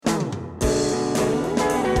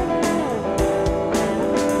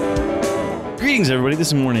Greetings, everybody. This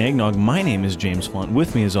is Morning Eggnog. My name is James Font.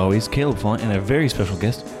 With me, as always, Caleb Font, and a very special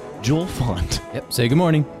guest, Joel Font. Yep, say good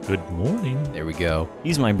morning. Good morning. There we go.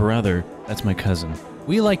 He's my brother. That's my cousin.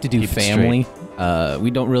 We like to do family. We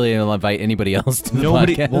don't really invite anybody else to the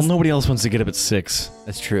podcast. Well, nobody else wants to get up at 6.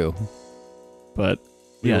 That's true. But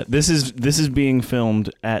yeah, this is being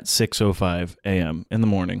filmed at 6:05 a.m. in the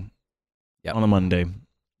morning. Yep. On a Monday.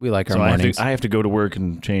 We like our So mornings. I have to go to work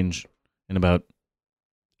and change in about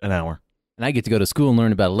an hour. And I get to go to school and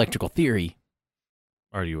learn about electrical theory.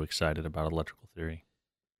 Are you excited about electrical theory?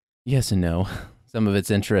 Yes and no. Some of it's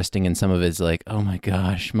interesting and some of it's like, oh my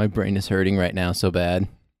gosh, my brain is hurting right now so bad.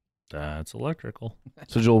 That's electrical.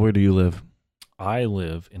 So Joel, where do you live? I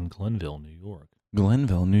live in Glenville, New York.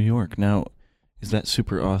 Glenville, New York. Now, is that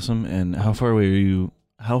super awesome? And how far away are you?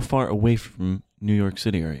 How far away from New York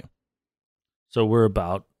City are you? So we're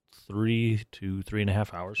about 3 to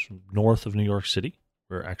 3.5 hours from north of New York City.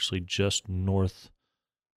 We're actually just northwest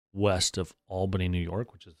of Albany, New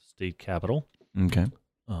York, which is the state capital. Okay. Trying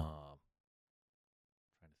to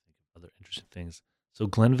think of other interesting things. So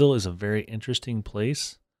Glenville is a very interesting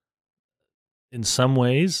place. In some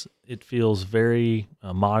ways, it feels very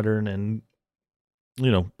modern and,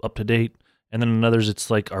 up to date. And then in others, it's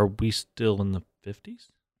like, are we still in the 50s?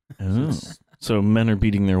 Oh. So men are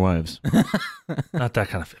beating their wives. Not that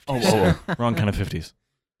kind of 50s. Oh, wrong kind of 50s.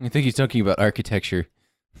 I think he's talking about architecture.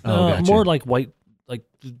 Oh, gotcha. More like white, like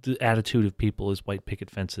the attitude of people is white picket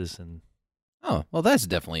fences and Oh, well, that's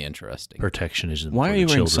definitely interesting. protectionism. Why for are you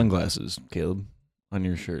the wearing children. songlasses, Caleb, on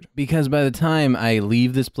your shirt? Because by the time I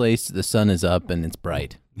leave this place, the sun is up and it's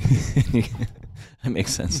bright. That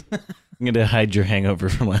makes sense. I'm going to hide your hangover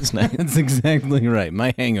from last night. That's exactly right.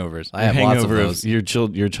 My hangovers. I have Your lots of hangover those.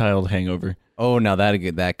 your child hangover. Oh, now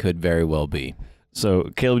that could very well be. So,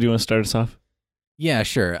 Caleb, do you want to start us off? Yeah,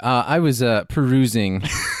 sure. I was perusing.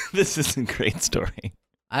 This is a great story.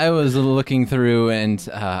 I was looking through and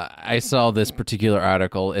I saw this particular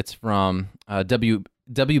article. It's from WBNS.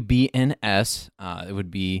 It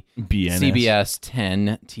would be BNS. CBS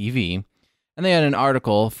 10 TV. And they had an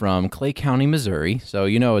article from Clay County, Missouri. So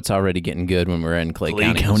it's already getting good when we're in Clay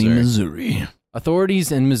County, Missouri.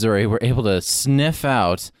 Authorities in Missouri were able to sniff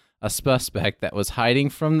out a suspect that was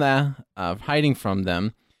hiding from them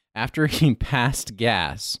after he passed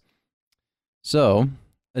gas. So,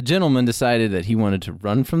 a gentleman decided that he wanted to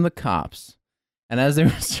run from the cops, and as they were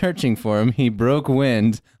searching for him, he broke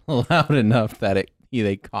wind loud enough that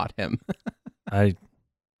they caught him. I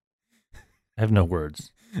have no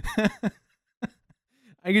words.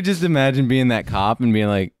 I could just imagine being that cop and being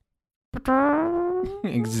like,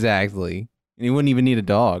 exactly. And he wouldn't even need a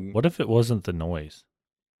dog. What if it wasn't the noise?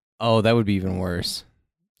 Oh, that would be even worse.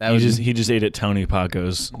 He just ate at Tony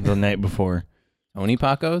Paco's the night before. Tony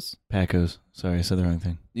Pacos? Paco's. Sorry, I said the wrong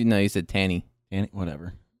thing. You said Tanny.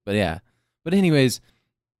 Whatever. But yeah. But anyways,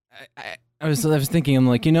 I was thinking, I'm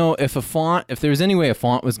like, if there was any way a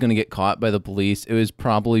font was going to get caught by the police, it would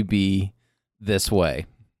probably be this way.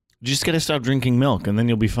 You just got to stop drinking milk, and then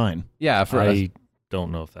you'll be fine. Yeah. I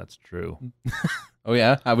don't know if that's true. Oh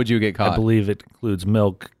yeah? How would you get caught? I believe it includes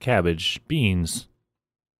milk, cabbage, beans,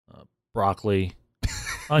 broccoli,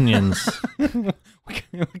 onions.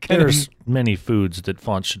 There's many foods that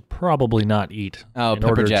fonts should probably not eat. Oh, in pepper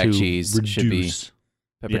order jack to cheese should be. reduce.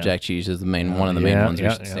 Pepper jack cheese is one of the main ones we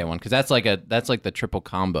should stay on, because that's like the triple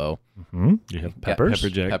combo. Mm-hmm. You have peppers.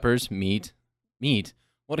 Pepper jack. Peppers, meat.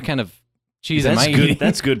 What kind of cheese That's am I good. eating?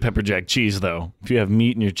 That's good pepper jack cheese, though. If you have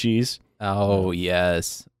meat in your cheese. Oh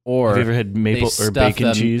yes. Or Have you ever had maple they or stuff bacon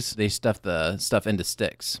them- cheese? They stuff the stuff into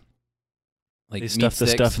sticks. Like They meat stuff the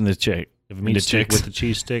sticks. stuff in the chick. You have a meat stick chicks. with the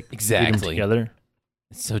cheese stick. Eat Exactly. them together.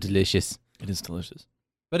 It's so delicious. It is delicious.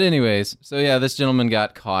 But anyways, so yeah, this gentleman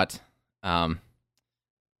got caught. Let's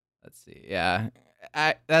see. Yeah,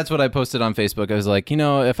 that's what I posted on Facebook. I was like,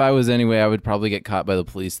 if I was anyway, I would probably get caught by the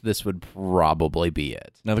police. This would probably be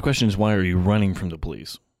it. Now the question is, why are you running from the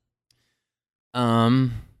police?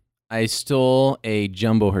 I stole a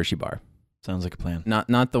jumbo Hershey bar. Sounds like a plan. Not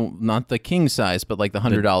the king size, but like the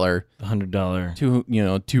 $100 The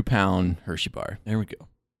 $100. 2-pound Hershey bar There we go.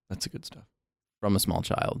 That's the good stuff. from a small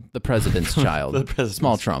child, the president's child, The president's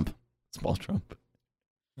small Trump. Small Trump.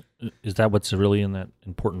 Is that what's really in that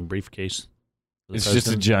important briefcase? The It's just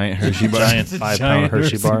a president? giant Hershey bar. Giant It's a 5-pound giant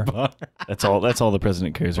Hershey bar. That's all the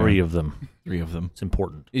president cares about. 3 of them. 3 of them. It's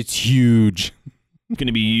important. It's huge. It's going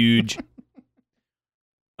to be huge.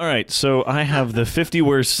 All right, so I have the 50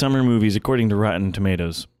 worst summer movies according to Rotten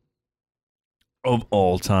Tomatoes of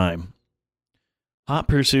all time. Hot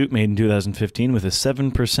Pursuit made in 2015 with a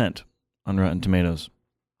 7% on Rotten Tomatoes.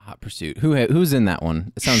 Hot Pursuit. Who's in that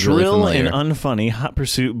one? It sounds Shrill really familiar. and unfunny, Hot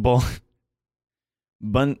Pursuit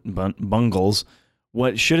bungles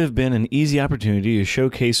what should have been an easy opportunity to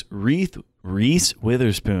showcase Reese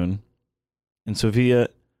Witherspoon and Sofia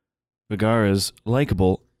Vergara's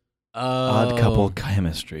likable odd couple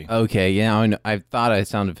chemistry. Okay, yeah, I thought I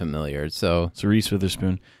sounded familiar. So Reese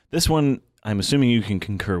Witherspoon. This one, I'm assuming you can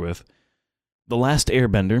concur with. The Last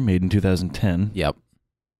Airbender, made in 2010. Yep.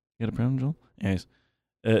 You got a problem, Joel? Anyways.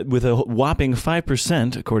 With a whopping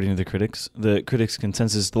 5%, according to the critics'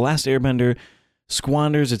 consensus, The Last Airbender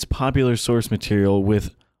squanders its popular source material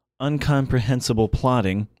with incomprehensible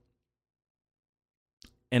plotting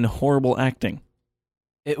and horrible acting.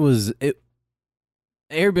 Airbender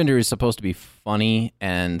is supposed to be funny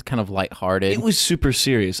and kind of lighthearted. It was super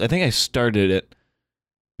serious. I think I started it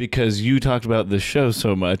because you talked about the show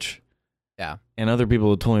so much. Yeah. And other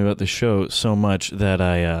people told me about the show so much that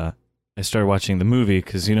I started watching the movie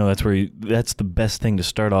because that's the best thing to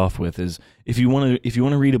start off with is if you want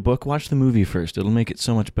to read a book, watch the movie first. It'll make it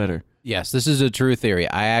so much better. Yes, this is a true theory.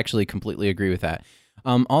 I actually completely agree with that.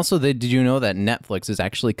 Also, did you know that Netflix is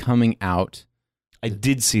actually coming out? I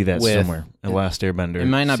did see that somewhere. The Last Airbender. It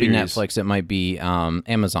might not series. be Netflix. It might be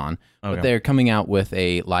Amazon. Okay. But they're coming out with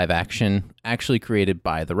a live action actually created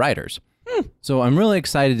by the writers. So I'm really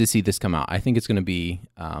excited to see this come out. I think it's going to be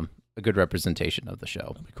a good representation of the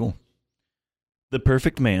show. That'd be cool. The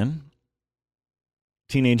Perfect Man.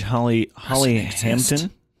 Teenage Holly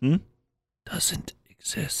Hampton. Doesn't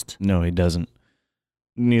exist. No, he doesn't.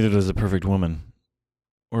 Neither does a perfect woman.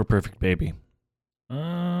 Or a perfect baby.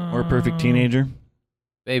 Or a perfect teenager.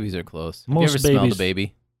 Babies are close. Have Most you ever smelled a babies-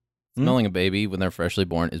 baby? Smelling a baby when they're freshly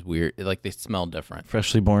born is weird. Like they smell different.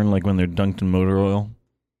 Freshly born, like when they're dunked in motor oil.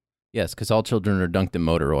 Yes, because all children are dunked in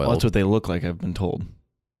motor oil. Well, that's what they look like, I've been told.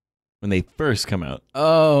 When they first come out.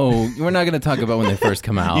 Oh, we're not going to talk about when they first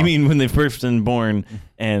come out. You mean when they've first been born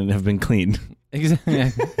and have been cleaned?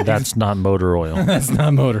 Exactly. That's not motor oil. That's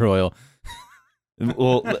not motor oil.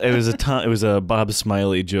 Well, it was a Bob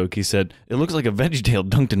Smiley joke. He said, "It looks like a VeggieTale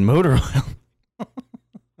dunked in motor oil."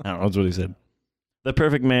 I don't know. That's what he said. The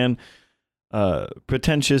Perfect Man,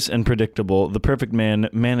 pretentious and predictable. The Perfect Man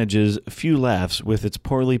manages few laughs with its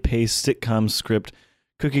poorly paced sitcom script,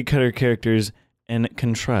 cookie cutter characters, and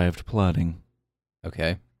contrived plotting.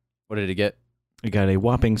 Okay. What did it get? It got a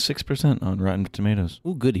whopping 6% on Rotten Tomatoes.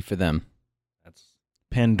 Ooh, goody for them.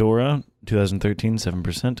 Pandora, 2013,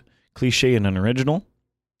 7%. Cliche and unoriginal.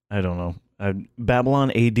 I don't know.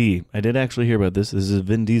 Babylon AD. I did actually hear about this. This is a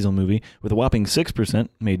Vin Diesel movie with a whopping 6%,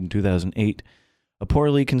 made in 2008. A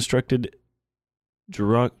poorly constructed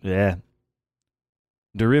derivative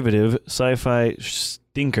sci-fi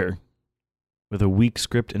stinker with a weak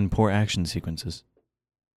script and poor action sequences.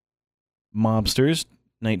 Mobsters,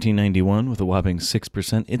 1991, with a whopping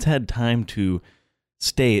 6%. It's had time to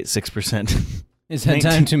stay at 6%. It's had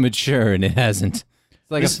time to mature, and it hasn't. It's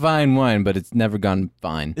like a fine wine, but it's never gone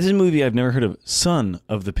fine. This is a movie I've never heard of. Son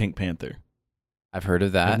of the Pink Panther. I've heard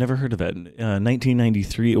of that. I've never heard of that.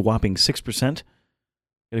 1993, a whopping 6%.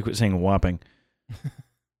 Gotta quit saying whopping.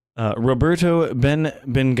 Roberto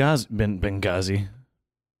Benghazi.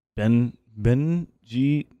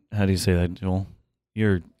 How do you say that, Joel?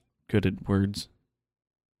 You're good at words.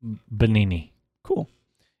 Benini. Cool.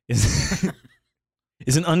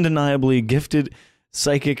 Is an undeniably gifted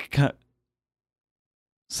psychic.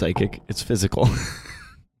 Psychic. It's physical.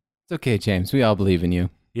 It's okay, James. We all believe in you.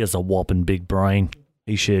 He has a whopping big brain.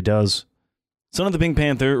 He sure does. Son of the Pink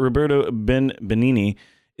Panther, Roberto Benini,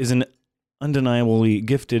 is an undeniably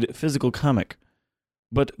gifted physical comic.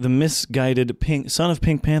 But the misguided son of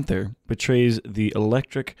Pink Panther betrays the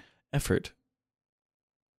electric effort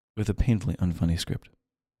with a painfully unfunny script.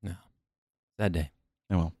 No. Sad day.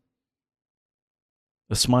 Oh well.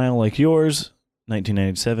 A Smile Like Yours,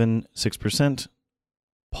 1997, 6%.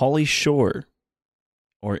 Pauly Shore,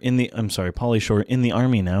 Pauly Shore in the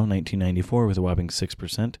Army Now, 1994, with a whopping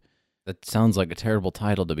 6%. That sounds like a terrible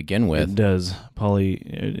title to begin with. It does.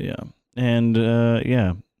 Yeah.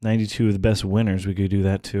 And, 92 of the best winners. We could do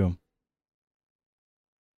that, too.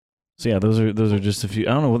 So, yeah, those are just a few.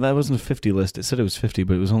 I don't know. Well, that wasn't a 50 list. It said it was 50,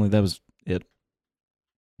 but that was it.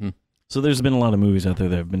 So there's been a lot of movies out there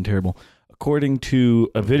that have been terrible. According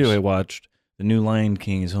to a video I watched, the new Lion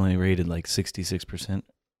King is only rated like 66%.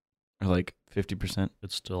 Or like 50%.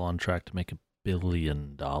 It's still on track to make $1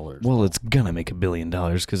 billion. Well, it's gonna make $1 billion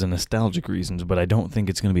because of nostalgic reasons, but I don't think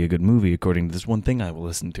it's gonna be a good movie according to this one thing I will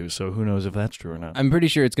listen to. So who knows if that's true or not? I'm pretty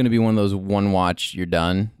sure it's going to be one of those one watch, you're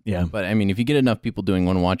done. Yeah. But I mean, if you get enough people doing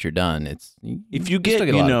one watch, you're done. If you still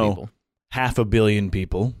get a lot of people. 500 million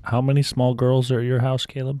people. How many small girls are at your house,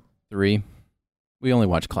 Caleb? 3. We only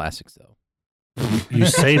watch classics though. You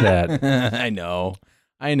say that. I know.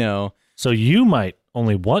 So you might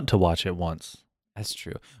only want to watch it once. That's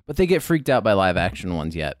true. But they get freaked out by live action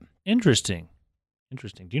ones yet. Interesting.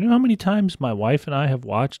 Do you know how many times my wife and I have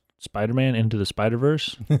watched Spider-Man Into the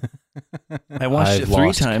Spider-Verse? I watched I've it 3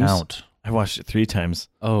 lost times. count. I watched it 3 times.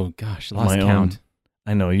 Oh gosh, On lost my count. own.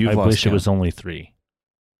 I know you've I lost wish count. it was only 3.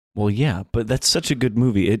 Well, yeah, but that's such a good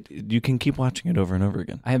movie. You can keep watching it over and over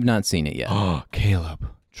again. I have not seen it yet. Oh, Caleb,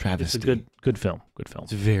 travesty. It's a good film. Good film.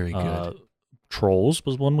 It's very good. Trolls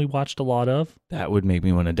was one we watched a lot of. That would make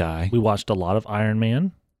me want to die. We watched a lot of Iron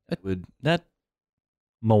Man. That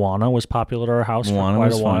Moana was popular at our house Moana for quite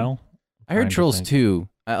was a fun. while. I heard Trying to Trolls think. 2.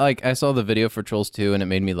 I saw the video for Trolls 2 and it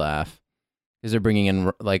made me laugh because they're bringing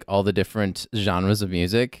in like all the different genres of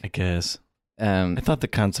music. I guess. I thought the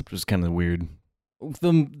concept was kind of weird.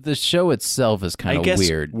 The show itself is kind I of guess,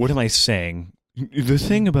 weird. What am I saying? The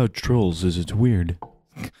thing about trolls is it's weird.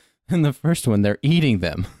 In the first one, they're eating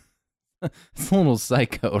them. It's a little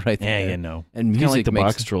psycho right there. Yeah, you know. And Kind music of like the makes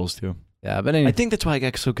box trolls too. Yeah, but anyway, I think that's why I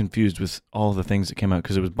got so confused with all the things that came out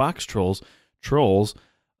because it was box trolls,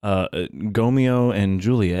 Gomeo and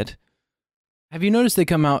Juliet, have you noticed they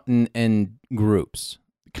come out in groups?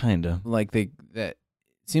 kinda. Like that it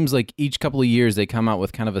seems like each couple of years they come out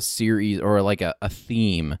with kind of a series or like a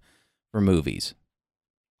theme for movies.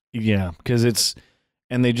 Yeah, because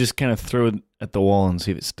and they just kind of throw it at the wall and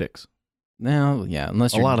see if it sticks. Now, yeah,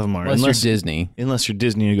 unless A you're lot of them are, unless you're Disney. Unless you're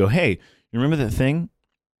Disney, you go, hey, you remember that thing?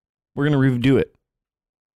 We're gonna redo it.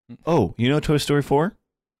 Oh, you know Toy Story 4?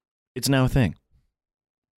 It's now a thing.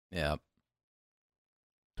 Yeah,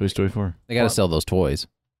 Toy Story 4. they got to Well- sell those toys.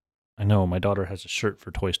 I know my daughter has a shirt for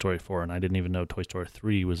Toy Story 4, and I didn't even know Toy Story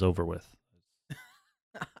 3 was over with.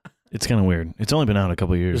 It's kind of weird. It's only been out a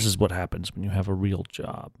couple of years. This is what happens when you have a real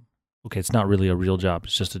job. Okay, it's not really a real job;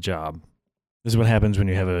 it's just a job. This is what happens when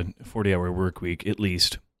you have a 40-hour work week, at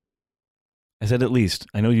least. I said at least.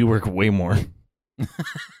 I know you work way more.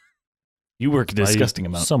 You work a disgusting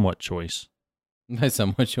amount. Somewhat choice. By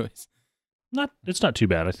somewhat choice. It's not too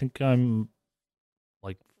bad. I think I'm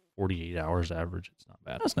like 48 hours average. It's not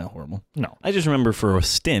bad. That's not horrible. No. I just remember for a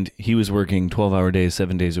stint, he was working 12-hour days,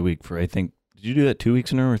 7 days a week for, I think, did you do that 2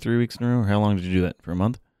 weeks in a row or 3 weeks in a row? Or how long did you do that? For a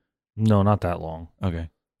month? No, not that long. Okay.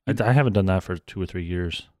 I haven't done that for 2 or 3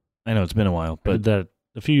 years. I know it's been a while, I but did that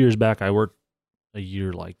a few years back. I worked a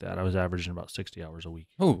year like that. I was averaging about 60 hours a week.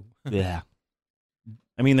 Oh, yeah.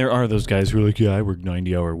 I mean, there are those guys who are like, yeah, I work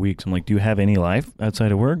 90-hour weeks. I'm like, do you have any life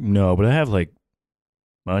outside of work? No, but I have like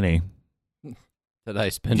money. that I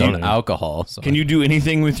spend Do you on know- alcohol. So Can you do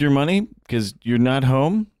anything with your money because you're not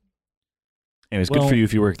home? Anyways, good Well, for you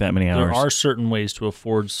if you work that many hours. There are certain ways to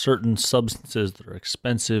afford certain substances that are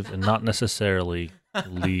expensive and not necessarily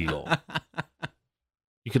legal.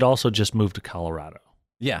 You could also just move to Colorado,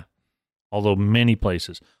 Yeah. although many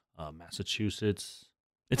places, Massachusetts,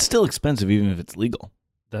 It's still expensive even if it's legal.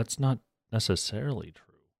 that's not necessarily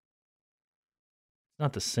true. It's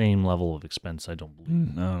not the same level of expense, I don't believe.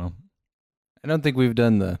 I don't know. I don't think we've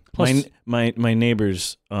done the. Plus, My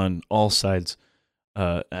neighbors on all sides,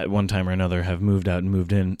 at one time or another, have moved out and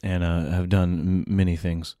moved in and have done many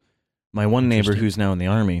things. My one neighbor Interesting. who's now in the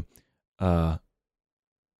army,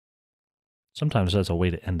 sometimes that's a way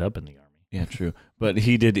to end up in the army. yeah, true, but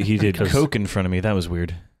he did Because- coke in front of me. That was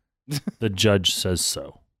weird. The judge says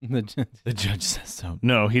so. The judge says so.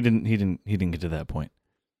 No, he didn't get to that point.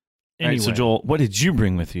 All right, Anyway, so Joel, what did you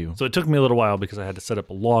bring with you? so it took me a little while because I had to set up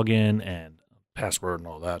a login and password and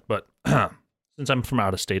all that. But since I'm from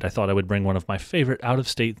out of state, I thought I would bring one of my favorite out of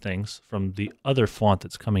state things from the other font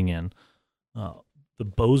that's coming in, the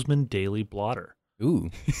Bozeman Daily Blotter. Ooh.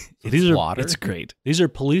 So these are Blotter? It's great. These are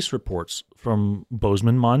police reports from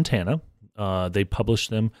Bozeman, Montana. They publish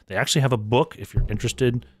them. They actually have a book if you're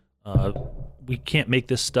interested. We can't make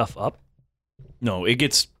this stuff up. No, it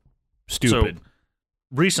gets stupid. So,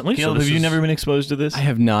 recently, Caleb, this have you is- never been exposed to this? I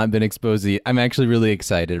have not been exposed to. I'm actually really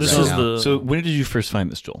excited This right is now. the- So when did you first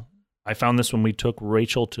find this, Joel? I found this when we took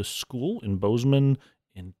Rachel to school in Bozeman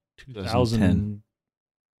in 2000. 2010.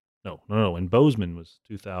 No. In Bozeman was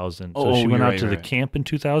 2000. So Oh, she went you're out right, to the right. camp in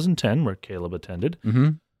 2010 where Caleb attended. Mm-hmm.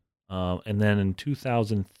 And then in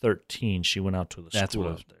 2013, she went out to the That's school what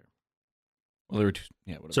I out was- there. Well, there were two.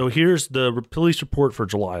 Yeah, whatever. So here's the police report for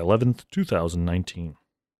July 11th, 2019.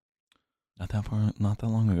 not that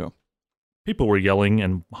long ago. People were yelling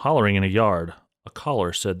and hollering in a yard. A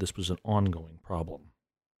caller said this was an ongoing problem.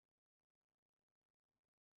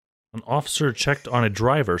 An officer checked on a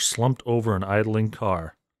driver slumped over an idling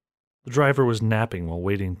car. The driver was napping while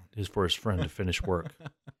waiting for his friend to finish work.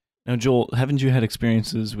 Now, Joel, haven't you had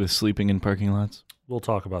experiences with sleeping in parking lots? We'll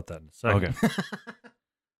talk about that in a second.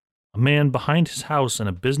 A man behind his house in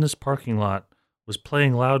a business parking lot was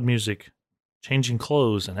playing loud music, changing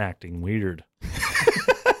clothes, and acting weird.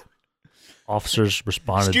 Officers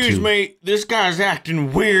responded Excuse to me, this guy's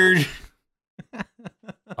acting weird.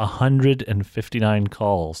 159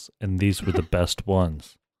 calls, and these were the best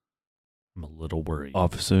ones. I'm a little worried.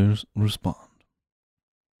 Officers respond.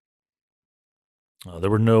 There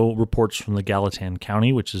were no reports from the Gallatin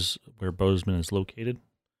County, which is where Bozeman is located.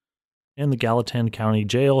 And the Gallatin County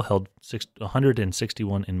Jail held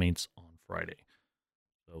 161 inmates on Friday.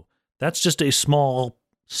 So that's just a small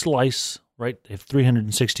slice, right? They have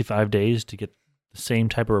 365 days to get the same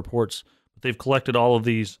type of reports. But they've collected all of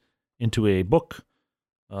these into a book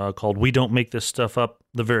called We Don't Make This Stuff Up,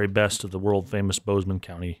 the very best of the world-famous Bozeman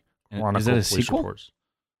County Chronicle Is that a police sequel? reports.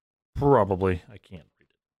 Probably. I can't read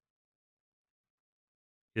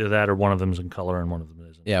it. Either that or one of them's in color and one of them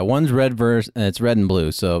isn't. Yeah, one's red it's red and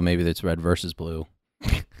blue, so maybe it's red versus blue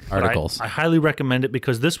articles. I highly recommend it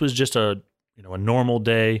because this was just a normal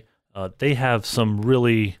day. They have some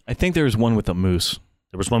really. I think there was one with a moose.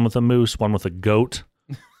 There was one with a moose, one with a goat.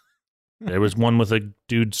 There was one with a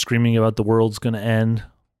dude screaming about the world's going to end.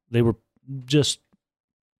 They were just.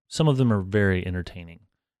 Some of them are very entertaining,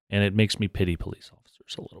 and it makes me pity police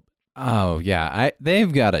officers a little bit. Oh yeah,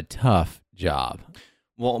 they've got a tough job.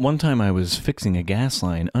 Well, one time I was fixing a gas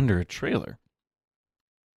line under a trailer,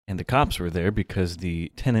 and the cops were there because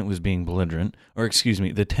the tenant was being belligerent, or excuse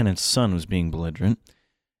me, the tenant's son was being belligerent,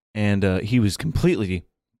 and he was completely,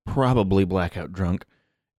 probably blackout drunk,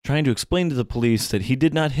 trying to explain to the police that he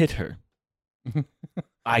did not hit her.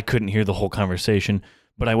 I couldn't hear the whole conversation,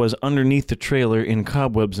 but I was underneath the trailer in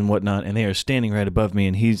cobwebs and whatnot, and they are standing right above me,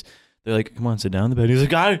 and they're like, come on, sit down in the bed. He's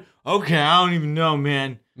like, okay, I don't even know,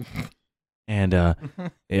 man. And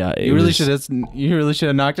yeah, You really should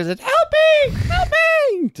have knocked and said, "Help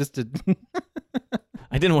me! Just to.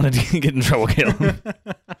 I didn't want to get in trouble, Caleb.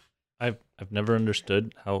 I've never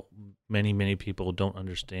understood how many people don't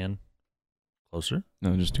understand. Closer.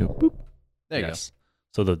 No, just go boop. There you Yes.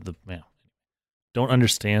 So the don't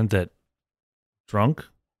understand that drunk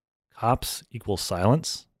cops equal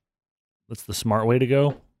silence. That's the smart way to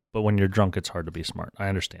go. But when you're drunk, it's hard to be smart. I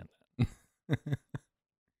understand that.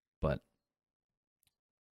 But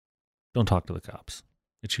don't talk to the cops.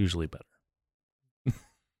 It's usually better.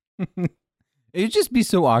 go. It'd just be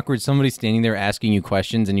so awkward. Somebody standing there asking you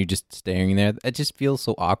questions and you just staring there. It just feels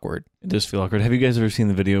so awkward. It does feel awkward. Have you guys ever seen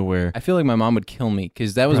the video where I feel like my mom would kill me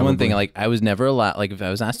because that was one thing. Probably. Like I was never allowed. Like if I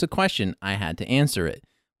was asked a question, I had to answer it,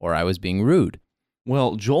 or I was being rude.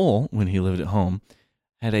 well, Joel, when he lived at home,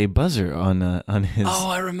 had a buzzer on his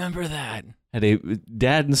I remember that.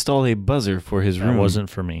 Dad installed a buzzer for his That room. wasn't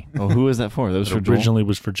for me. Oh, who was that for? That was It for Joel? originally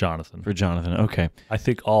was for Jonathan. For Jonathan. Okay. I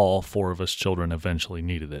think all four of us children eventually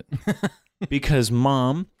needed it. Because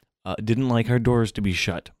Mom didn't like our doors to be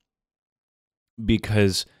shut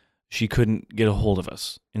because she couldn't get a hold of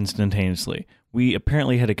us instantaneously. We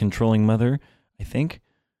apparently had a controlling mother, I think.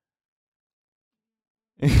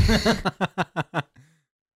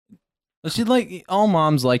 She'd like all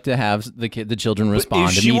moms like to have the children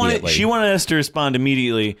respond she immediately. She wanted us to respond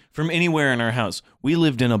immediately from anywhere in our house. We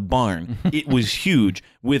lived in a barn. It was huge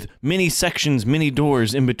with many sections, many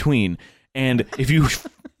doors in between. And if you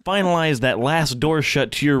finalize that last door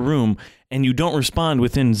shut to your room and you don't respond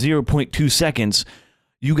within 0.2 seconds,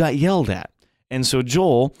 you got yelled at. And so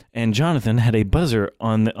Joel and Jonathan had a buzzer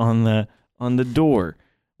on the door.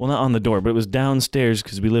 Well, not on the door, but it was downstairs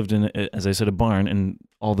because we lived in, as I said, a barn, and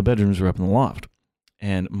all the bedrooms were up in the loft.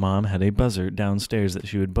 And Mom had a buzzer downstairs that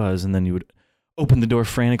she would buzz, and then you would open the door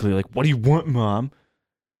frantically, like, "What do you want, Mom?"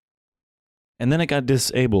 And then it got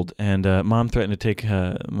disabled, and Mom threatened to take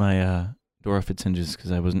my door off its hinges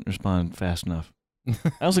because I wasn't responding fast enough.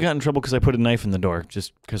 I also got in trouble because I put a knife in the door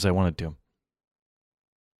just because I wanted to.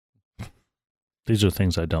 These are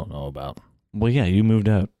things I don't know about. Well, yeah, you moved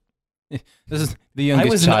out. This is the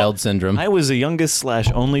youngest child syndrome. I was the youngest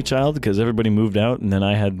 / only child because everybody moved out, and then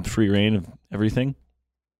I had free reign of everything.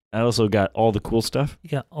 I also got all the cool stuff. You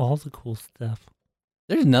got all the cool stuff.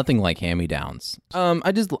 There's nothing like hand-me-downs.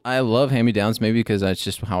 I love hand-me-downs maybe because that's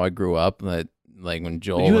just how I grew up. Like when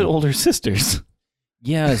Joel. But you had older sisters.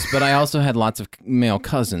 Yes, but I also had lots of male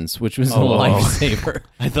cousins, which was a Oh. lifesaver.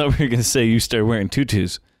 I thought we were going to say you started wearing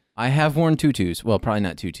tutus. I have worn tutus. Well, probably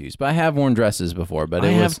not tutus, but I have worn dresses before. But I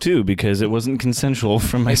it have was too because it wasn't consensual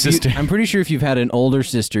from my sister. I'm pretty sure if you've had an older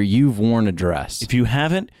sister, you've worn a dress. If you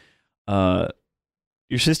haven't,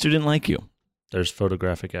 your sister didn't like you. There's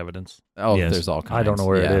photographic evidence. Oh, Yes. there's all kinds. I don't know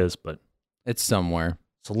where Yeah. it is, but It's somewhere.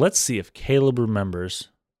 so let's see if Caleb remembers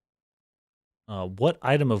what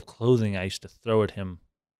item of clothing I used to throw at him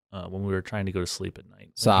when we were trying to go to sleep at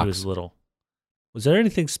night. When he was Socks. little. Was there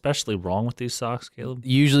anything especially wrong with these socks, Caleb?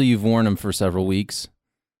 Usually you've worn them for several weeks.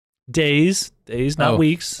 Days, not Oh.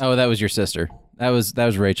 weeks. Oh, that was your sister. That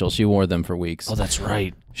was Rachel. She wore them for weeks. Oh, that's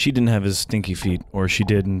right. She didn't have his stinky feet, or she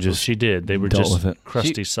did and Just just she did. They were dealt just with it.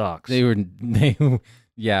 crusty socks.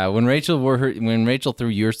 Yeah, when Rachel threw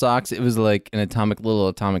your socks, it was like an little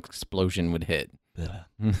atomic explosion would hit.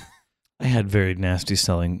 I had very nasty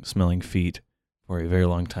smelling feet for a very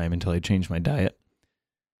long time until I changed my diet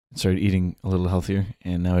and started eating a little healthier,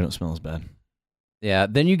 and now I don't smell as bad. Yeah,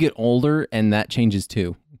 then you get older and that changes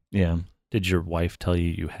too. Yeah, Did your wife tell you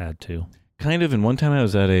you had to? kind of. And one time I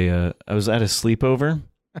was at a sleepover,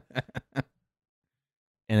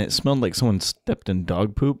 and it smelled like someone stepped in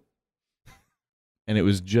dog poop, and it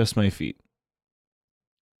was just my feet.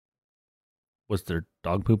 Was there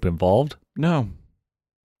dog poop involved? No,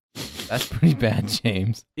 That's pretty bad,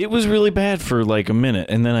 James. it was really bad for like a minute,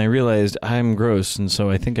 and then I realized I'm gross, and so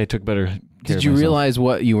I think I took better care Did of you myself. realize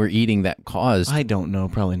what you were eating that caused I don't know,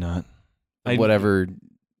 probably not. whatever?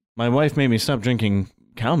 My wife made me stop drinking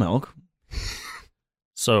cow milk.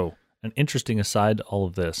 So, an interesting aside to all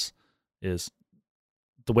of this is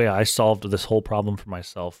the way I solved this whole problem for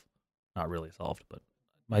myself. Not really solved, but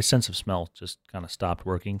my sense of smell just kind of stopped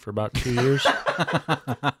working for about 2 years.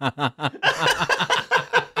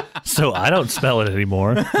 So I don't smell it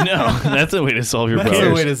anymore. No, that's a way to solve your That's problems.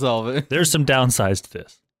 the way to solve it. There's some downsides to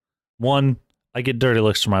this. One, I get dirty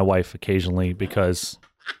looks from my wife occasionally because,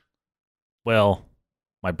 well,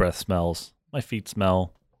 my breath smells, my feet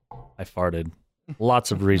smell, I farted.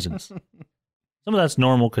 Lots of reasons. Some of that's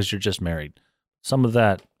normal because you're just married. Some of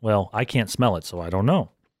that, well, I can't smell it, so I don't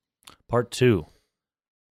know. Part 2,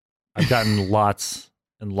 I've gotten lots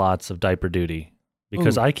and lots of diaper duty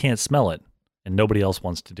because Ooh. I can't smell it and nobody else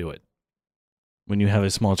wants to do it. When you have a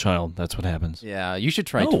small child, that's what happens. Yeah, you should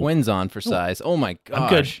try No. twins on for size. Oh my I'm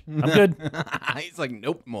good. gosh. I'm good. He's like,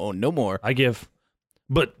 nope, no more. I give.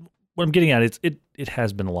 But what I'm getting at, it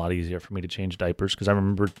has been a lot easier for me to change diapers because I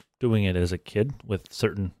remember doing it as a kid with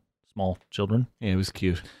certain small children. Yeah, it was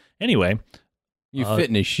cute. Anyway, You fit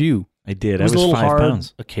in a shoe. I did. it was I a was little 5 hard.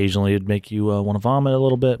 pounds. Occasionally, it'd make you want to vomit a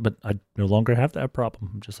little bit, but I no longer have that problem.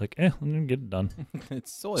 I'm just like, I'm going to get it done.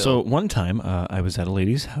 It's soil. So one time, I was at a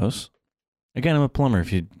lady's house. Again, I'm a plumber,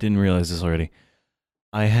 if you didn't realize this already.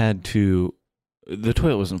 I had to... The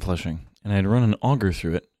toilet wasn't flushing, and I had to run an auger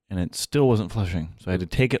through it, and it still wasn't flushing, so I had to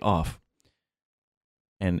take it off.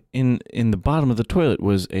 And in the bottom of the toilet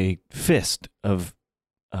was a fist of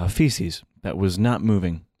feces that was not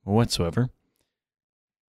moving whatsoever.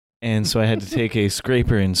 And so I had to take a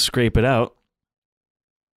scraper and scrape it out.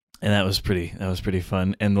 And that was pretty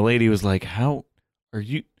fun. And the lady was like, "How are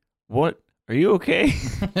you? What? Are you okay?"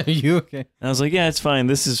 Are you okay? And I was like, "Yeah, it's fine.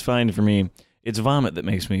 This is fine for me. It's vomit that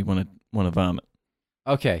makes me want to vomit.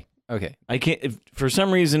 Okay. I can't. If, for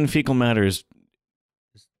some reason, fecal matter is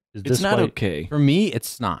Is it's this not why- okay." For me,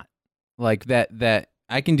 it's not. Like that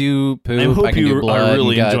I can do poop, I hope can do you blood are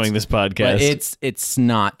really and guts, enjoying this podcast. but it's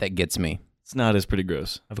snot that gets me. Snot is pretty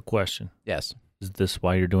gross. I have a question. Yes. Is this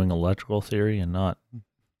why you're doing electrical theory and not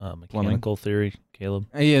mechanical theory, Caleb?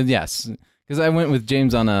 Yes. Because I went with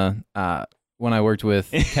James on when I worked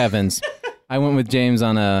with Kevin's, I went with James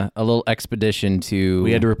on a little expedition to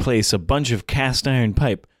We had to replace a bunch of cast iron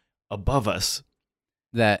pipe above us.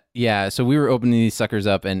 so we were opening these suckers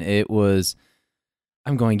up and it was,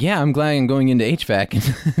 I'm glad I'm going into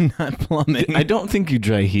HVAC and not plumbing. I don't think you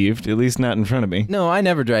dry heaved, at least not in front of me. No, I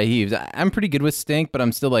never dry heaved. I'm pretty good with stink, but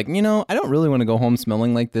I'm still like, I don't really want to go home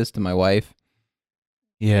smelling like this to my wife.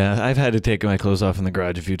 Yeah, I've had to take my clothes off in the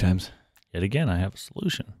garage a few times. Yet again, I have a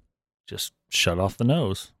solution. Just shut off the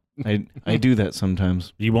nose. I do that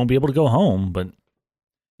sometimes. You won't be able to go home, but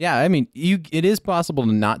Yeah, I mean, it is possible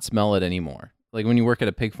to not smell it anymore. Like when you work at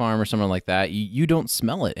a pig farm or something like that, you don't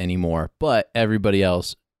smell it anymore. But everybody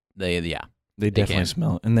else, They They definitely can.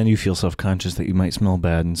 smell it. And then you feel self-conscious that you might smell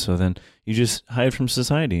bad, and so then you just hide from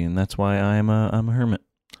society, and that's why I'm a hermit.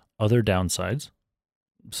 other downsides.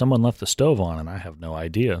 Someone left the stove on and I have no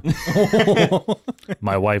idea.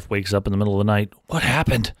 My wife wakes up in the middle of the night. What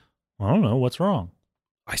happened? I don't know. What's wrong?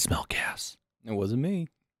 I smell gas. it wasn't me.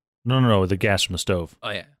 No, the gas from the stove.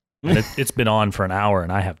 Oh yeah. And it's been on for an hour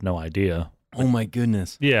and I have no idea. Oh my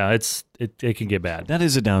goodness. Yeah, it can get bad. That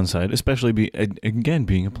is a downside, especially again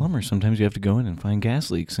being a plumber. Sometimes you have to go in and find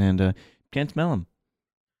gas leaks, and can't smell them.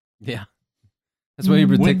 Yeah. That's why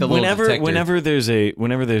you take the little detector. Whenever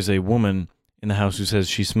there's a woman in the house who says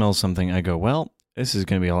she smells something, I go, well, this is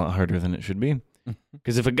going to be a lot harder than it should be.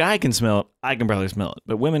 Because if a guy can smell it, I can probably smell it.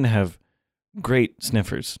 But women have great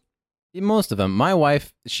sniffers. Most of them. My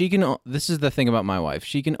wife, this is the thing about my wife.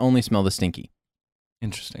 She can only smell the stinky.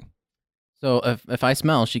 Interesting. So if I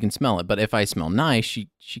smell, she can smell it. But if I smell nice,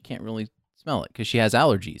 she can't really smell it because she has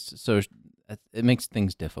allergies. So it makes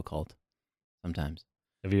things difficult sometimes.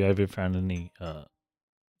 Have you ever found anything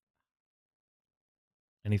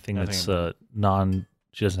Nothing that's about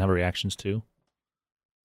she doesn't have reactions to?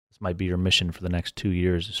 This might be your mission for the next 2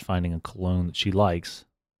 years: is finding a cologne that she likes.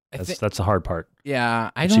 That's the hard part.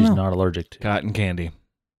 Yeah, I that don't she's know. not allergic to. Cotton candy.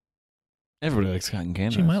 Everybody likes cotton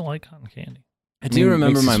candy. She might like cotton candy. I do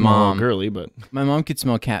remember my mom. Girly, but My mom could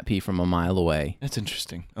smell cat pee from a mile away. that's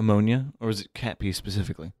interesting. Ammonia, or is it cat pee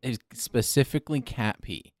specifically? It's specifically cat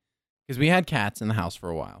pee, because we had cats in the house for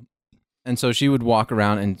a while, and so she would walk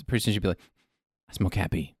around and pretty soon she'd be like, "I smell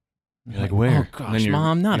cat pee." You're like, where? Oh And then gosh,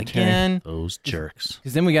 Mom, not you're tearing- again. Those jerks.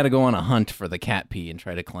 Because then we got to go on a hunt for the cat pee and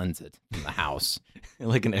try to cleanse it from the house.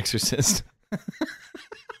 Like an exorcist.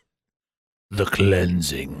 The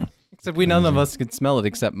cleansing. Except none of us could smell it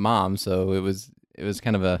except Mom, so it was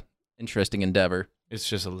kind of a interesting endeavor. It's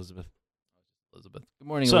just Elizabeth. Elizabeth, good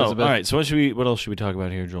morning, So, Elizabeth. all right. So, what else should we talk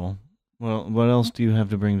about here, Joel? Well, what else do you have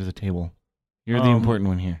to bring to the table? You're the important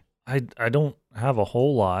one here. I don't have a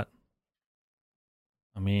whole lot.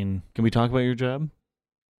 I mean, Can we talk about your job?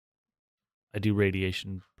 I do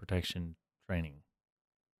radiation protection training.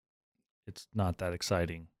 It's not that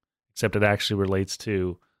exciting, except it actually relates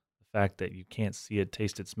to the fact that you can't see it,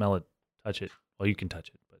 taste it, smell it, touch it. Well, you can touch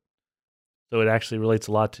it, but so it actually relates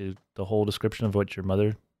a lot to the whole description of what your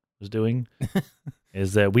mother was doing.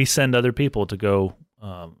 Is that we send other people to go,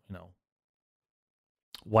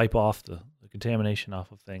 wipe off the contamination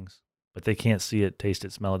off of things, but they can't see it, taste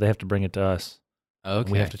it, smell it. They have to bring it to us. Okay. And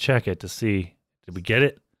we have to check it to see, did we get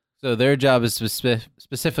it? So their job is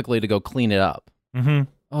specifically to go clean it up. Mm-hmm.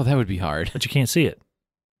 Oh, that would be hard. But you can't see it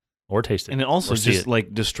or taste it. And it also or see just it.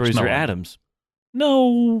 like destroys Smell your it. atoms.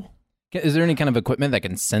 No, Is there any kind of equipment that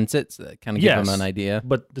can sense it, so that kind of give Yes. them an idea?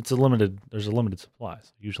 but there's a limited supply.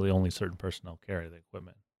 So usually only certain personnel carry the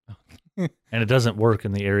equipment. And it doesn't work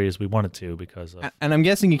in the areas we want it to because of And I'm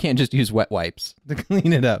guessing you can't just use wet wipes to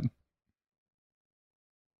clean it up.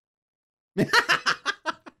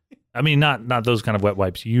 I mean, not those kind of wet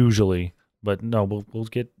wipes usually, but no, we'll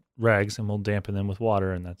get rags and we'll dampen them with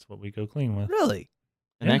water, and that's what we go clean with. Really?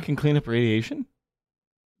 And Yeah. that can clean up radiation?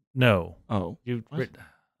 No, Oh, you. What?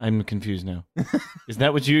 I'm confused now. Is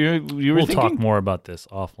that what you were We'll thinking? talk more about this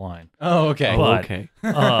offline. Oh, okay. Oh, But- okay.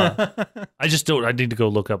 I just don't. I need to go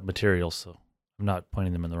look up materials, so I'm not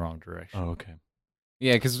pointing them in the wrong direction. Oh, okay.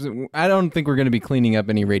 Yeah, because I don't think we're going to be cleaning up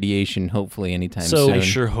any radiation, hopefully, anytime So- soon. I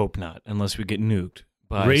sure hope not, unless we get nuked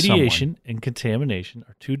by Radiation and contamination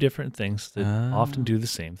are two different things that Ah. often do the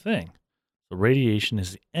same thing. So radiation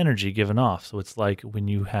is the energy given off. So it's like when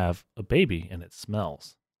you have a baby and it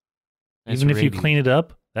smells. someone. Even That's if you radi- clean it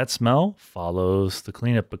up, that smell follows the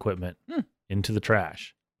cleanup equipment Hmm. into the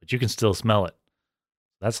trash, but you can still smell it.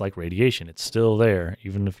 That's like radiation. It's still there,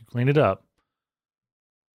 even if you clean it up.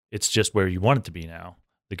 It's just where you want it to be now.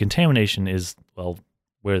 The contamination is, well,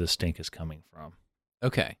 where the stink is coming from.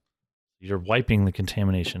 Okay. You're wiping the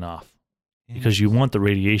contamination off because you want the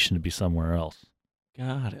radiation to be somewhere else.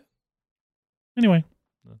 Got it. Anyway,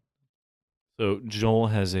 So Joel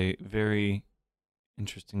has a very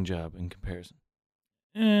interesting job in comparison.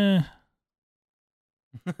 eh,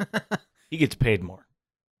 He gets paid more.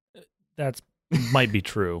 that's might be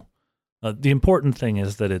true. The important thing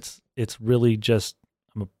is that it's really just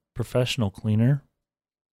I'm a professional cleaner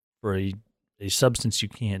for a substance you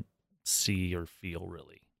can't see or feel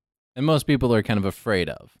really. And most people are kind of afraid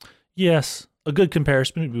of. Yes, a good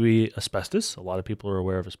comparison would be asbestos. A lot of people are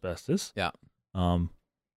aware of asbestos. Yeah.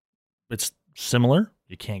 It's similar.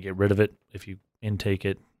 You can't get rid of it if you intake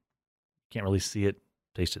it. Can't really see it,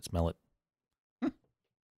 taste it, smell it.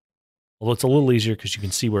 Although it's a little easier because you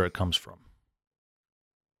can see where it comes from.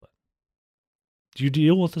 But do you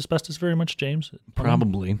deal with asbestos very much, James?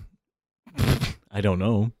 Probably. I don't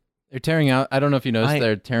know. They're tearing out. I don't know if you noticed. I-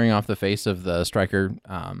 They're tearing off the face of the Stryker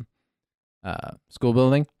school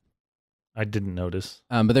building. I didn't notice.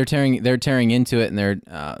 But they're tearing into it,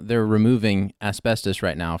 and they're removing asbestos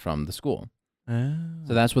right now from the school.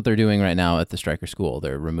 So that's what they're doing right now at the Stryker school.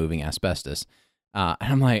 They're removing asbestos, and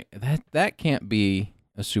I'm like, that can't be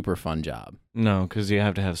a super fun job, No, because you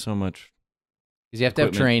have to have so much. because you have to have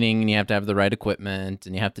Equipment. training, and you have to have the right equipment,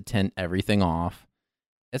 and you have to tent everything off.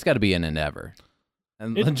 It's got to be an endeavor.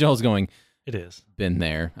 And Joel's going, It is. been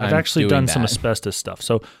there. I've I'm actually doing done some that. asbestos stuff.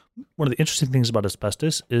 So one of the interesting things about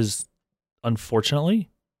asbestos is, unfortunately,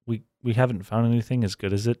 we haven't found anything as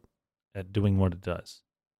good as it at doing what it does.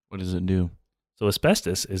 What does it do? So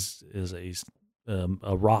asbestos is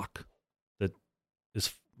a rock that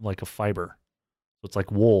is like a fiber. So it's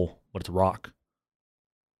like wool, but it's rock.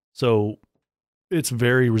 So it's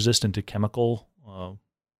very resistant to chemical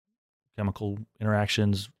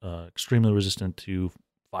interactions, extremely resistant to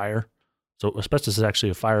fire. So asbestos is actually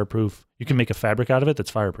a fireproof. You can make a fabric out of it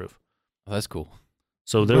that's fireproof. Oh, that's cool.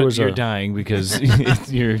 So there But was you're dying because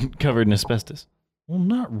you're covered in asbestos. Well,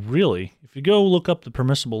 not really. If you go look up the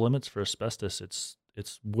permissible limits for asbestos,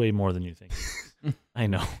 it's way more than you think. I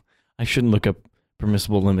know. I shouldn't look up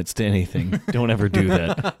permissible limits to anything. Don't ever do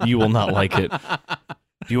that. You will not like it.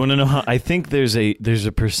 Do you want to know how? I think there's a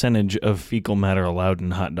percentage of fecal matter allowed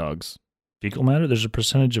in hot dogs. Fecal matter? There's a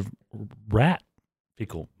percentage of rat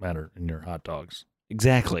fecal matter in your hot dogs.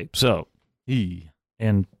 Exactly. So,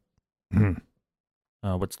 And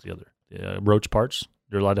what's the other? Roach parts.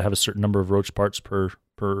 You're allowed to have a certain number of roach parts per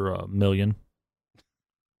million.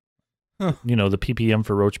 Huh. You know, the ppm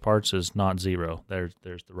for roach parts is not 0. There's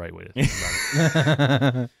the right way to think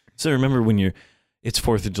about it. so remember when it's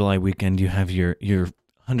 4th of July weekend, you have your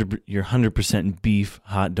 100% beef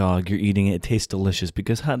hot dog. You're eating it. It tastes delicious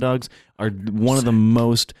because hot dogs are one of the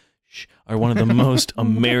most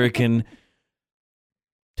American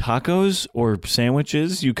tacos or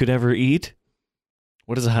sandwiches you could ever eat.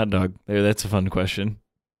 What is a hot dog? There, that's a fun question.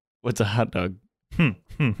 What's a hot dog?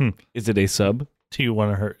 Is it a sub? Do you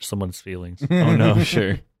want to hurt someone's feelings? Oh no,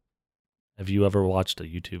 sure. Have you ever watched a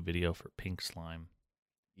YouTube video for pink slime?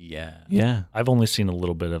 Yeah. Yeah. I've only seen a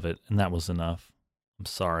little bit of it, and that was enough. I'm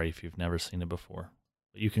sorry if you've never seen it before,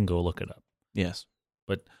 but you can go look it up. Yes.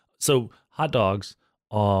 So hot dogs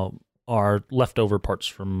are leftover parts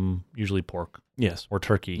from usually pork Yes. or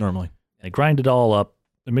turkey. Normally. They grind it all up,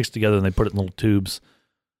 they mix it together, and they put it in little tubes,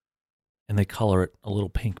 and they color it a little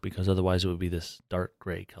pink because otherwise it would be this dark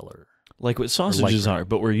gray color. Like what sausages gray. are,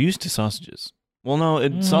 but we're used to sausages. Well,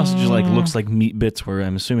 no, sausages looks like meat bits. Where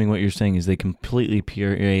I'm assuming what you're saying is they completely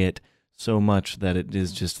puree it so much that it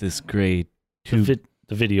is just this gray tube.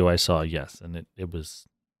 The video I saw, yes, and it was.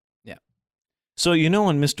 So you know,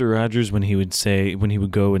 on Mr. Rogers, when he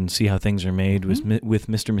would go and see how things are made with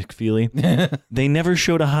Mr. McFeely, they never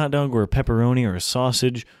showed a hot dog or a pepperoni or a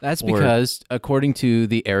sausage. That's because, according to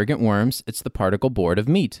the arrogant worms, it's the particle board of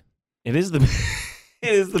meat. It is the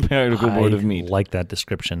particle board of meat. I like that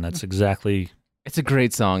description. That's exactly. It's a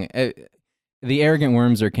great song. The Arrogant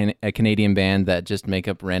Worms are a Canadian band that just make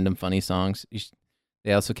up random funny songs.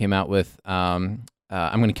 They also came out with I'm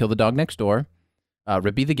Going to Kill the Dog Next Door,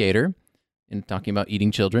 Rippy the Gator, and talking about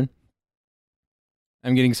eating children.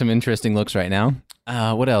 I'm getting some interesting looks right now.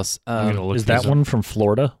 What else? Is that one from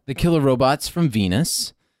Florida? The Killer Robots from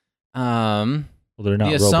Venus. Well, they're not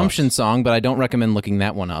the robots. Assumption song, but I don't recommend looking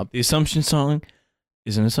that one up. The Assumption song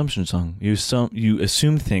is an assumption song. You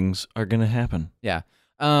assume things are going to happen. Yeah.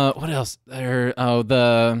 What else?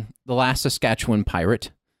 The Last Saskatchewan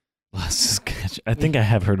Pirate. I think I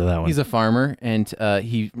have heard of that one. He's a farmer, and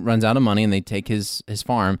he runs out of money, and they take his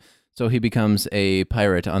farm, so he becomes a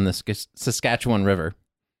pirate on the Saskatchewan River,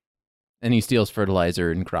 and he steals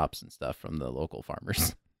fertilizer and crops and stuff from the local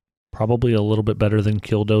farmers. Probably a little bit better than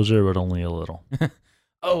Killdozer, but only a little.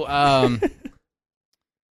 Oh,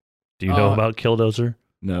 Do you know about Killdozer?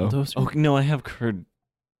 No. Killdozer? Oh, no, I have heard.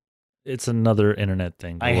 It's another internet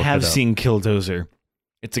thing. I have seen Killdozer.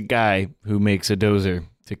 It's a guy who makes a dozer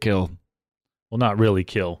to kill. Well, not really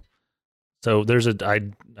kill. So there's I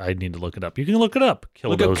need to look it up. You can look it up. Killdozer.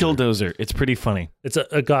 Look up Killdozer. It's pretty funny. It's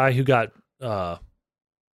a guy who got. I've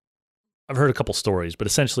heard a couple stories, but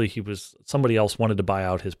essentially somebody else wanted to buy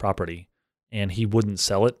out his property, and he wouldn't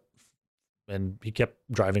sell it, and he kept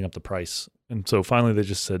driving up the price. And so finally they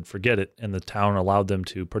just said, forget it. And the town allowed them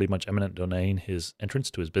to pretty much eminent domain his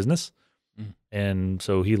entrance to his business. Mm. And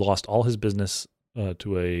so he lost all his business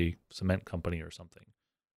to a cement company or something.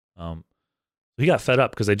 He got fed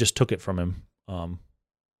up because they just took it from him.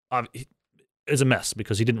 It's a mess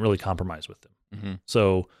because he didn't really compromise with them. Mm-hmm.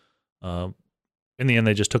 So in the end,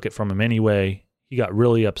 they just took it from him anyway. He got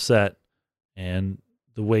really upset. And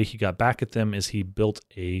the way he got back at them is he built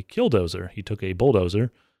a killdozer. He took a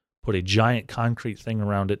bulldozer, put a giant concrete thing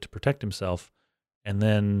around it to protect himself, and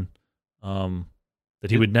then that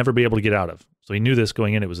he would never be able to get out of. So he knew this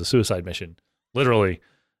going in. It was a suicide mission, literally.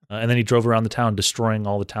 And then he drove around the town, destroying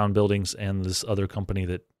all the town buildings and this other company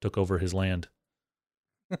that took over his land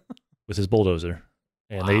with his bulldozer.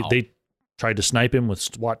 And Wow. they tried to snipe him with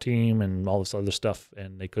SWAT team and all this other stuff,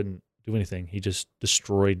 and they couldn't do anything. He just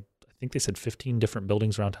destroyed, I think they said 15 different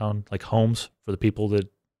buildings around town, like homes for the people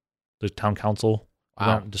that the town council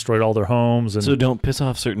destroyed all their homes. And So don't piss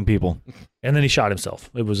off certain people. and then he shot himself.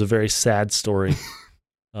 It was a very sad story.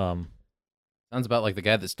 Sounds about like the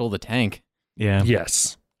guy that stole the tank. Yeah.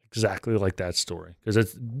 Yes, exactly like that story. Because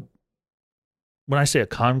it's when I say a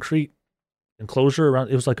concrete enclosure around,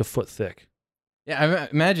 it was like a foot thick. Yeah,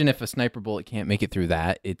 imagine if a sniper bullet can't make it through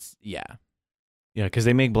that. Yeah, because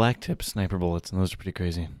they make black tip sniper bullets, and those are pretty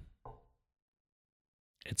crazy.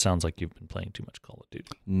 It sounds like you've been playing too much Call of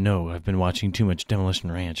Duty. No, I've been watching too much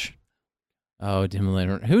Demolition Ranch. Oh,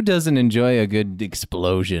 Demolition. Who doesn't enjoy a good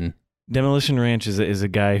explosion? Demolition Ranch is a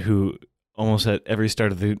guy who almost at every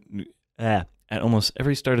start of the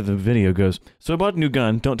video goes, so I bought a new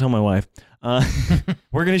gun, don't tell my wife.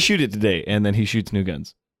 We're going to shoot it today, and then he shoots new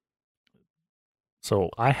guns.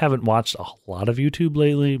 So I haven't watched a lot of YouTube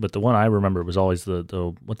lately, but the one I remember was always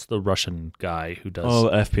the what's the Russian guy who does... Oh,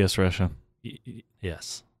 FPS Russia.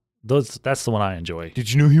 Yes. That's the one I enjoy.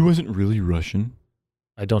 Did you know he wasn't really Russian?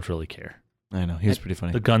 I don't really care. I know, he was pretty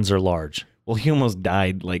funny. The guns are large. Well, he almost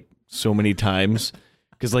died like so many times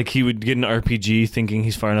because like he would get an RPG thinking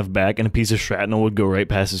he's far enough back and a piece of shrapnel would go right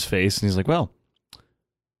past his face and he's like, well,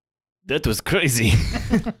 that was crazy.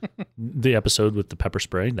 The episode with the pepper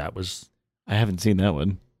spray, that was... I haven't seen that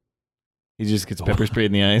one. He just gets pepper sprayed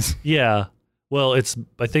in the eyes. Yeah. Well,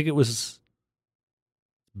 I think it was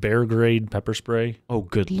bear grade pepper spray. Oh,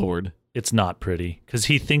 good Lord. It's not pretty because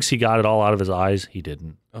he thinks he got it all out of his eyes. He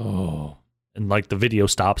didn't. Oh. And like the video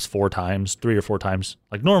stops 3 or 4 times.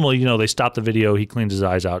 Like normally, they stop the video, he cleans his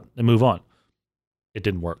eyes out and move on. It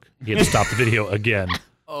didn't work. He had to stop the video again.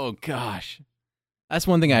 Oh gosh. That's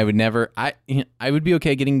one thing I would never, I would be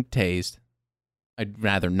okay getting tased. I'd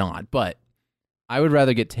rather not, but I would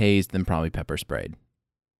rather get tased than probably pepper sprayed.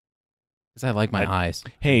 Because I like my eyes.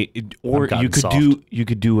 Hey, or you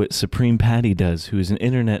could do what Supreme Patty does, who is an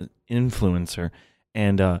internet influencer,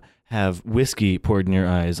 and have whiskey poured in your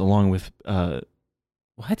eyes along with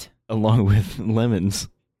what? Along with lemons.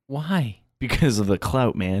 Why? Because of the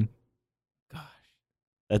clout, man. Gosh.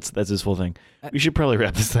 That's his full thing. We should probably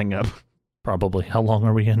wrap this thing up. Probably. How long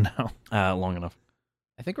are we in now? Long enough.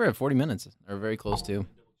 I think we're at 40 minutes, or very close to.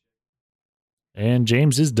 And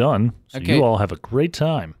James is done. So Okay. You all have a great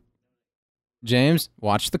time. James,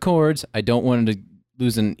 watch the cords. I don't want him to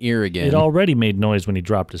lose an ear again. It already made noise when he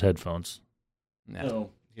dropped his headphones. No.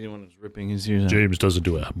 He didn't want to ripping his ears out. James doesn't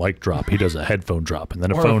do a mic drop. He does a headphone drop and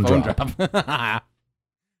then a Or phone drop.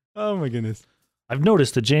 Oh my goodness. I've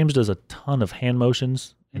noticed that James does a ton of hand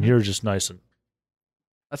motions, and you're just nice and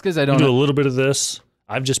That's because I you don't do a know. little bit of this.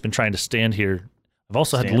 I've just been trying to stand here. I've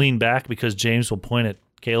also had to Stand? lean back because James will point at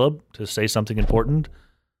Caleb to say something important.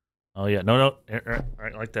 Oh yeah, no,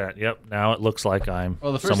 right like that. Yep. Now it looks like I'm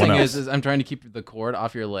Well, the first someone thing else. is I'm trying to keep the cord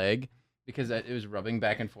off your leg because it was rubbing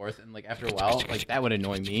back and forth, and like after a while, like that would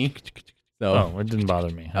annoy me. So Oh, it didn't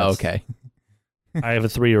bother me. Oh, okay. I have a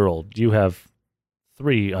 3-year-old. You have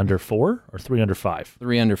 3 under 4 or 3 under 5?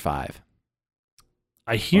 3 under 5.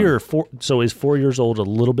 I hear 4. So is 4 years old a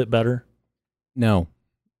little bit better? No,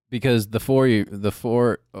 because the four.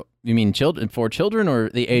 You mean children? 4 children or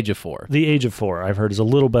the age of 4? The age of 4, I've heard, is a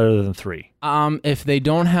little better than 3. If they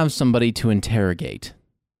don't have somebody to interrogate.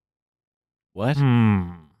 What?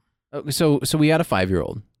 So we had a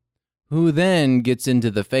 5-year-old who then gets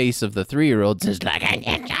into the face of the 3-year-old and is like,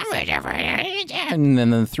 and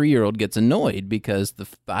then the 3-year-old gets annoyed because the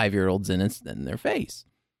 5-year-old's in their face.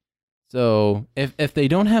 So if they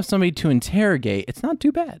don't have somebody to interrogate, it's not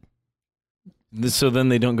too bad. So then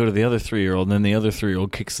they don't go to the other 3-year-old, and then the other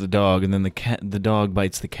 3-year-old kicks the dog, and then the dog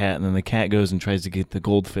bites the cat, and then the cat goes and tries to get the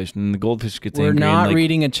goldfish, and then the goldfish gets We're angry not and,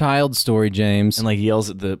 reading a child's story, James. and like yells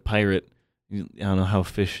at the pirate. I don't know how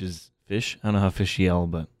fish. I don't know how fish yell,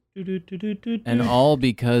 but And all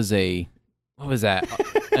because what was that?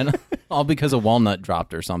 And all because a walnut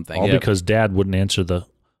dropped or something. All Yep. because Dad wouldn't answer the,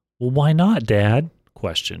 well, why not, Dad?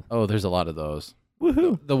 Question. Oh, there's a lot of those.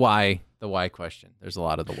 woohoo! The why question. There's a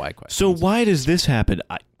lot of the why questions. So why does this happen?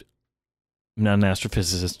 I'm not an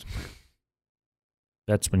astrophysicist.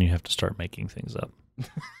 That's when you have to start making things up.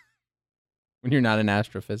 when you're not an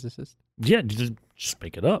astrophysicist? Yeah, just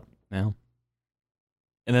make it up. No.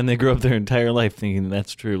 And then they grow up their entire life thinking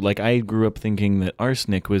that's true. Like I grew up thinking that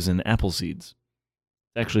arsenic was in apple seeds.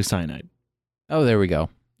 It's actually cyanide. Oh, there we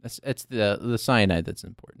go. It's the cyanide that's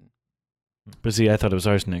important. But see, I thought it was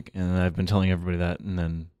arsenic, and I've been telling everybody that, and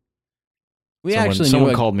then We someone actually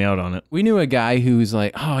knew called me out on it. we knew a guy who's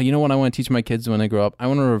like, oh, you know what I want to teach my kids when they grow up? I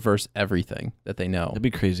want to reverse everything that they know. That'd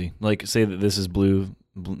be crazy. Like say that this is blue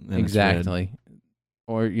and it's red. Exactly.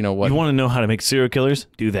 Or you know what? You want to know how to make serial killers?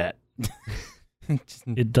 Do that.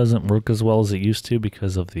 It doesn't work as well as it used to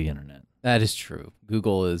because of the internet. That is true.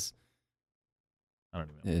 Google is I don't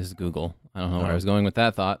even know. Google. I don't know where I was going with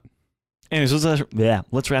that thought. Anyways,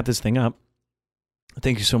 let's wrap this thing up.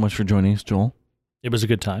 Thank you so much for joining us, Joel. It was a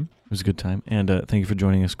good time. It was a good time, and thank you for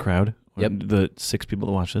joining us, crowd. Yep. The 6 people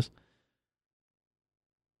that watch this.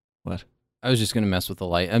 What? I was just gonna mess with the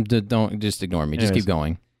light. Don't just ignore me. Just Anyways. keep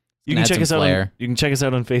going. You And can add check some us out. flair. You can check us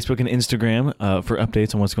out on Facebook and Instagram for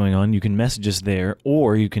updates on what's going on. You can message us there,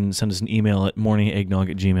 or you can send us an email at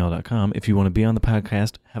morningeggnog@gmail.com if you want to be on the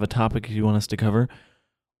podcast, have a topic you want us to cover,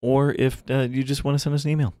 or if you just want to send us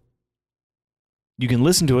an email. You can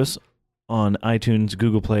listen to us on iTunes,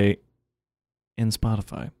 Google Play, and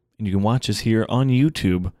Spotify, and you can watch us here on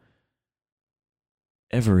YouTube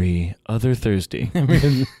every other Thursday.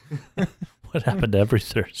 What happened every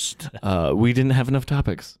Thursday? We didn't have enough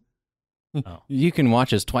topics. You can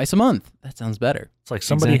watch us twice a month. That sounds better. It's like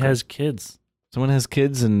somebody Exactly. has kids. Someone has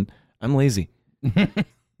kids, and I'm lazy.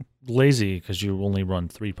 Lazy because you only run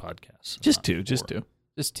 3 podcasts. Just not two, just 4. two.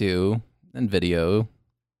 Just 2, and video.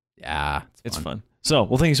 Yeah, It's fun. So,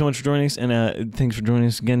 well, thank you so much for joining us, and thanks for joining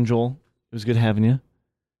us again, Joel. It was good having you. It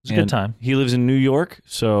was a good time. He lives in New York,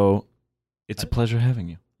 so it's a pleasure having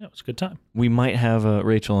you. Yeah, it was a good time. We might have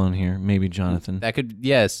Rachel on here, maybe Jonathan. That could,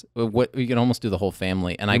 yes. What we could almost do the whole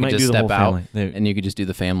family, and We I could might just do the step whole out, family. There- and you could just do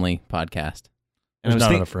the family podcast. and I There's was not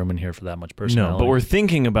think- enough room in here for that much personality. No, but we're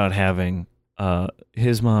thinking about having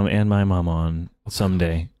his mom and my mom on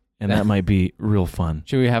someday, and that might be real fun.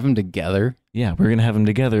 Should we have them together? Yeah, we're gonna have them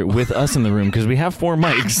together with us in the room because we have 4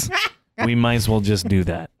 mics. We might as well just do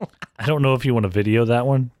that. I don't know if you want to video that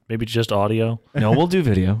one. Maybe just audio. No, we'll do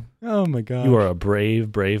video. Oh my god! You are a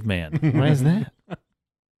brave, brave man. Why is that?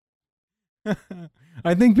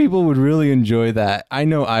 I think people would really enjoy that. I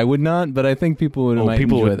know I would not, but I think people would might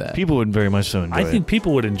people enjoy would that. people would very much so enjoy I think it.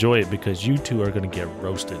 people would enjoy it because you two are going to get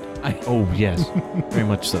roasted. Oh yes, very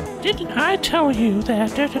much so. Didn't I tell you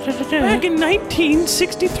that? Back in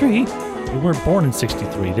 1963. You weren't born in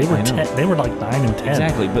 '63. They were I know. 10. They were like 9 and 10.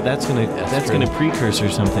 Exactly, but that's true. gonna precursor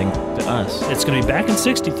something to us. It's going to be back in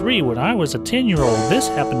 '63 when I was a 10-year-old. This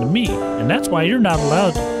happened to me, and that's why you're not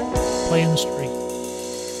allowed to play in the street.